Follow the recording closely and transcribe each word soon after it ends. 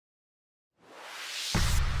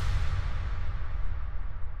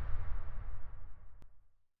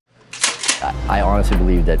I honestly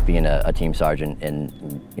believe that being a team sergeant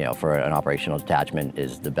for an operational detachment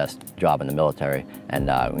is the best job in the military, and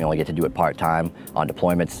we only get to do it part-time. On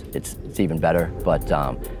deployments, it's even better, but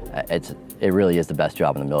it really is the best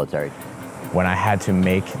job in the military. When I had to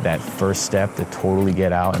make that first step to totally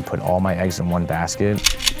get out and put all my eggs in one basket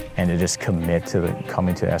and to just commit to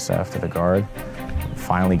coming to SF, to the Guard,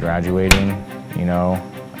 finally graduating,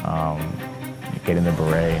 getting the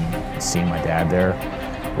beret and seeing my dad there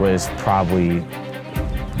was probably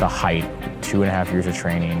the height. 2.5 years of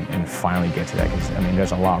training and finally get to that. I mean,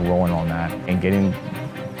 there's a lot rolling on that. And getting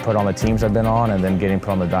put on the teams I've been on and then getting put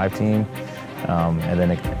on the dive team and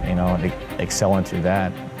then, excelling through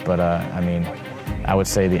that. But I mean, I would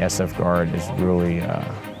say the SF Guard is really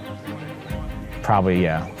probably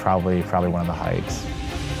one of the heights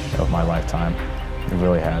of my lifetime. It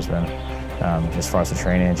really has been. As far as the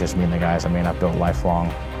training, just meeting the guys, I mean, I've built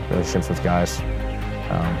lifelong relationships with guys.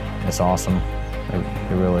 It's awesome.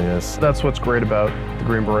 It really is. That's what's great about the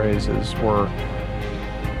Green Berets is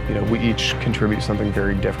we each contribute something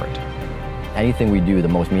very different. Anything we do, the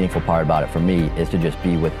most meaningful part about it for me is to just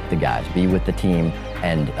be with the guys, be with the team,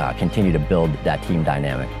 and continue to build that team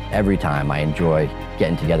dynamic. Every time I enjoy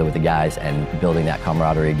getting together with the guys and building that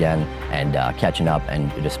camaraderie again and catching up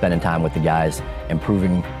and just spending time with the guys,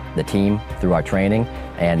 improving the team through our training,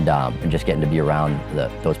 and just getting to be around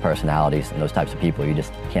those personalities and those types of people. You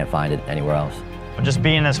just can't find it anywhere else. Just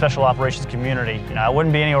being in the special operations community, I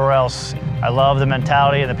wouldn't be anywhere else. I love the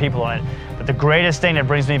mentality and the people in it. But the greatest thing that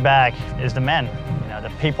brings me back is the men,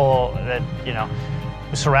 the people that,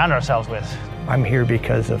 we surround ourselves with. I'm here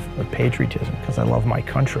because of patriotism, because I love my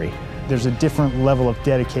country. There's a different level of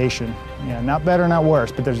dedication, not better, not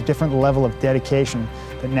worse, but there's a different level of dedication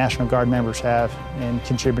that National Guard members have in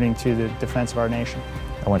contributing to the defense of our nation.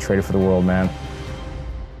 I want to trade it for the world, man.